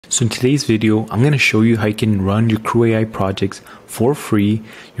So in today's video, I'm going to show you how you can run your CrewAI projects for free.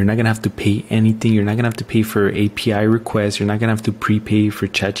 You're not going to have to pay anything. You're not going to have to pay for API requests. You're not going to have to prepay for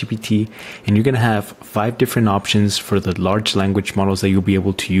Chat GPT. And you're going to have 5 different options for the large language models that you'll be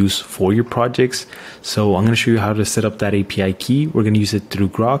able to use for your projects. So I'm going to show you how to set up that API key. We're going to use it through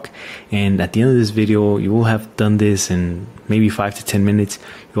Groq. And at the end of this video, you will have done this in maybe 5 to 10 minutes.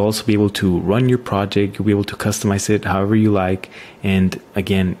 You'll also be able to run your project. You'll be able to customize it however you like. And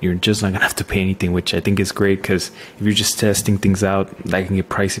again, you're just not going to have to pay anything, which I think is great because if you're just testing things out, that can get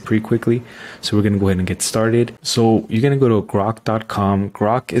pricey pretty quickly. So we're going to go ahead and get started. So you're going to go to Groq.com.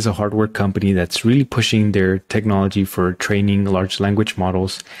 Groq is a hardware company that's really pushing their technology for training large language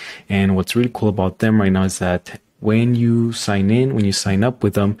models. And what's really cool about them right now is that when you sign up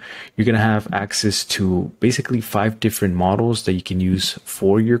with them, you're going to have access to basically 5 different models that you can use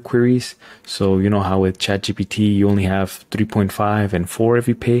for your queries. So you know how with Chat GPT, you only have 3.5 and 4 if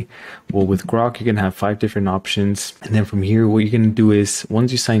you pay. Well, with Groq, you're going to have 5 different options. And then from here, what you're going to do is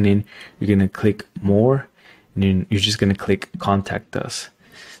once you sign in, you're going to click more, and then you're just going to click contact us.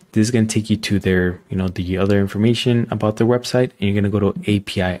 This is going to take you to their, the other information about their website, and you're going to go to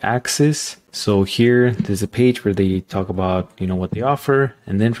API access. So here, there's a page where they talk about, what they offer.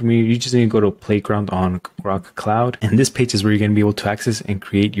 And then from here, you just need to go to Playground on Groq Cloud. And this page is where you're going to be able to access and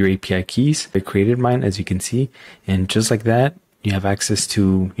create your API keys. I created mine, as you can see. And just like that, you have access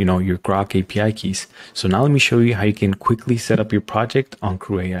to, your Groq API keys. So now let me show you how you can quickly set up your project on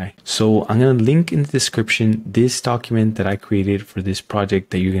CrewAI. So I'm going to link in the description this document that I created for this project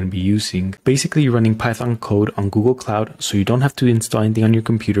that you're going to be using. Basically, you're running Python code on Google Cloud, so you don't have to install anything on your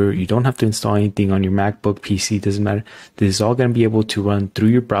computer. You don't have to install anything on your MacBook, PC, doesn't matter. This is all going to be able to run through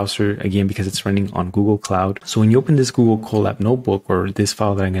your browser, again, because it's running on Google Cloud. So when you open this Google Colab notebook or this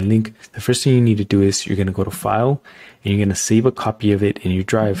file that I'm going to link, the first thing you need to do is you're going to go to File, and you're going to save a copy of it in your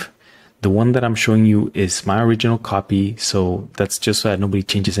drive. The one that I'm showing you is my original copy, so that's just so that nobody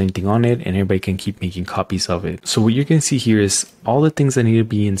changes anything on it and everybody can keep making copies of it. So what you're going to see here is all the things that need to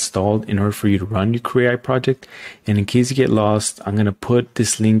be installed in order for you to run your CrewAI project. And in case you get lost, I'm going to put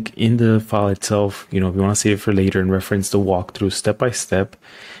this link in the file itself, if you want to save it for later and reference the walkthrough step by step.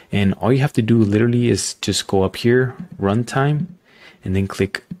 And all you have to do literally is just go up here, Runtime, and then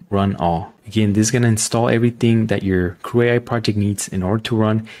click Run All. Again, this is going to install everything that your CrewAI project needs in order to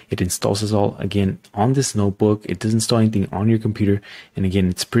run. It installs this all again on this notebook. It doesn't install anything on your computer. And again,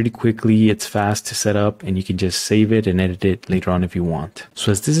 it's pretty quickly, it's fast to set up, and you can just save it and edit it later on if you want.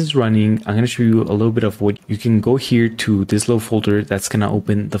 So as this is running, I'm going to show you a little bit of what you can go here to this little folder that's going to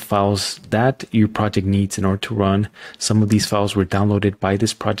open the files that your project needs in order to run. Some of these files were downloaded by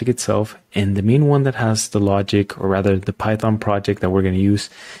this project itself. And the main one that has the logic, or rather the Python project that we're going to use,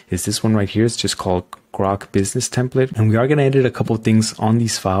 is this one right here. It's just called Groq Business Template. And we are going to edit a couple of things on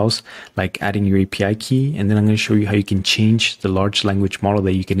these files, like adding your API key. And then I'm going to show you how you can change the large language model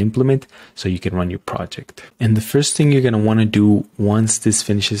that you can implement so you can run your project. And the first thing you're going to want to do once this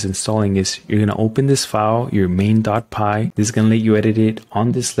finishes installing is you're going to open this file, your main.py. This is going to let you edit it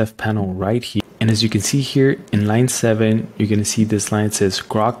on this left panel right here. And as you can see here in line 7, you're going to see this line that says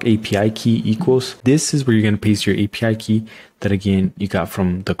Groq API key equals. This is where you're going to paste your API key that again you got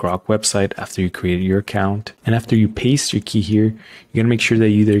from the Groq website after you created your account. And after you paste your key here, you're going to make sure that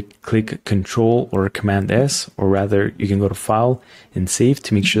you either click Control or Command S, or rather you can go to File and Save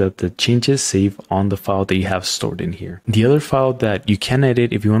to make sure that the changes save on the file that you have stored in here. The other file that you can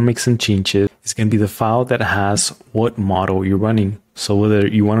edit if you want to make some changes is going to be the file that has what model you're running. So whether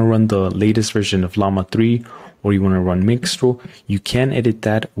you want to run the latest version of Llama 3 or you want to run Mistral, you can edit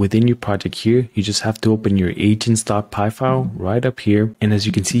that within your project here. You just have to open your agents.py file right up here. And as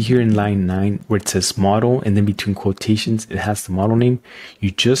you can see here in line 9, where it says model, and then between quotations, it has the model name.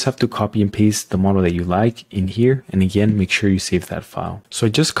 You just have to copy and paste the model that you like in here. And again, make sure you save that file. So I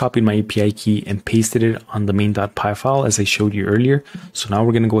just copied my API key and pasted it on the main.py file as I showed you earlier. So now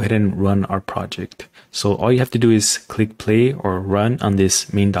we're going to go ahead and run our project. So all you have to do is click play or run on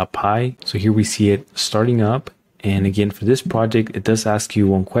this main.py. So here we see it starting up. And again, for this project, it does ask you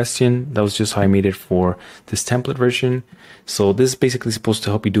one question. That was just how I made it for this template version. So this is basically supposed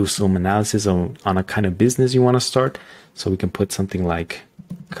to help you do some analysis on a kind of business you want to start. So we can put something like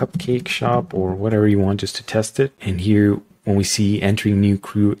cupcake shop or whatever you want just to test it. And here, when we see entering new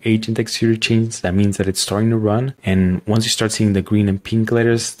Crew agent executor chains, that means that it's starting to run. And once you start seeing the green and pink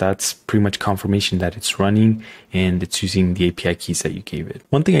letters, that's pretty much confirmation that it's running and it's using the API keys that you gave it.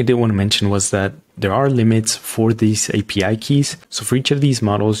 One thing I did want to mention was that there are limits for these API keys. So for each of these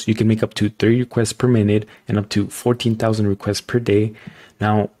models, you can make up to 30 requests per minute and up to 14,000 requests per day.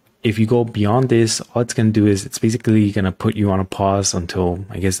 Now, If you go beyond this, all it's going to do is it's basically going to put you on a pause until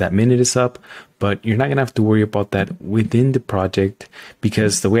I guess that minute is up. But you're not going to have to worry about that within the project,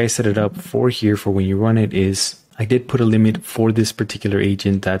 because the way I set it up for here for when you run it is I did put a limit for this particular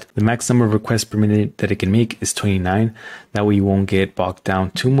agent that the max number of requests per minute that it can make is 29. That way you won't get bogged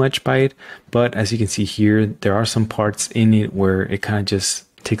down too much by it. But as you can see here, there are some parts in it where it kind of just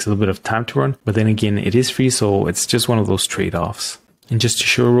takes a little bit of time to run. But then again, it is free, so it's just one of those trade-offs. And just to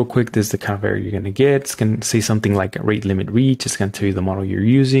show real quick, this is the kind of error you're going to get. It's going to say something like rate limit reach. It's going to tell you the model you're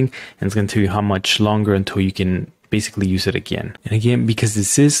using, and it's going to tell you how much longer until you can basically use it again. And again, because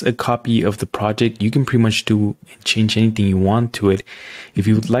this is a copy of the project, you can pretty much do and change anything you want to it. If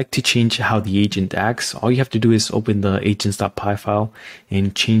you would like to change how the agent acts, all you have to do is open the agents.py file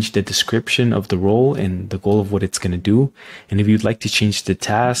and change the description of the role and the goal of what it's going to do. And if you'd like to change the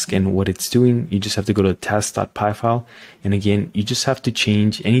task and what it's doing, you just have to go to the task.py file. And again, you just have to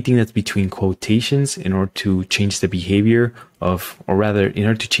change anything that's between quotations in order to change the behavior of, or rather in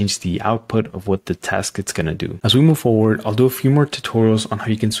order to change the output of what the task it's going to do. As we move forward, I'll do a few more tutorials on how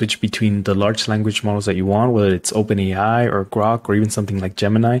you can switch between the large language models that you want, whether it's OpenAI or Groq or even something like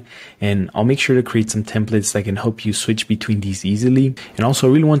Gemini. And I'll make sure to create some templates that can help you switch between these easily. And also,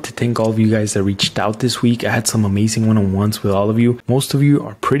 I really want to thank all of you guys that reached out this week. I had some amazing one-on-ones with all of you. Most of you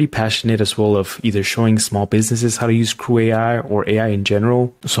are pretty passionate as well of either showing small businesses how to use CrewAI or AI in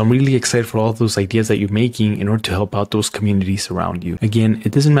general. So I'm really excited for all of those ideas that you're making in order to help out those communities around you. Again,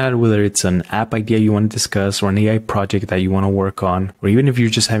 it doesn't matter whether it's an app idea you want to discuss or an AI project that you want to work on, or even if you're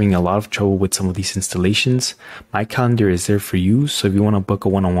just having a lot of trouble with some of these installations, my calendar is there for you. So if you want to book a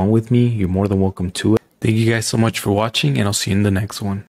one-on-one with me, you're more than welcome to it. Thank you guys so much for watching, and I'll see you in the next one.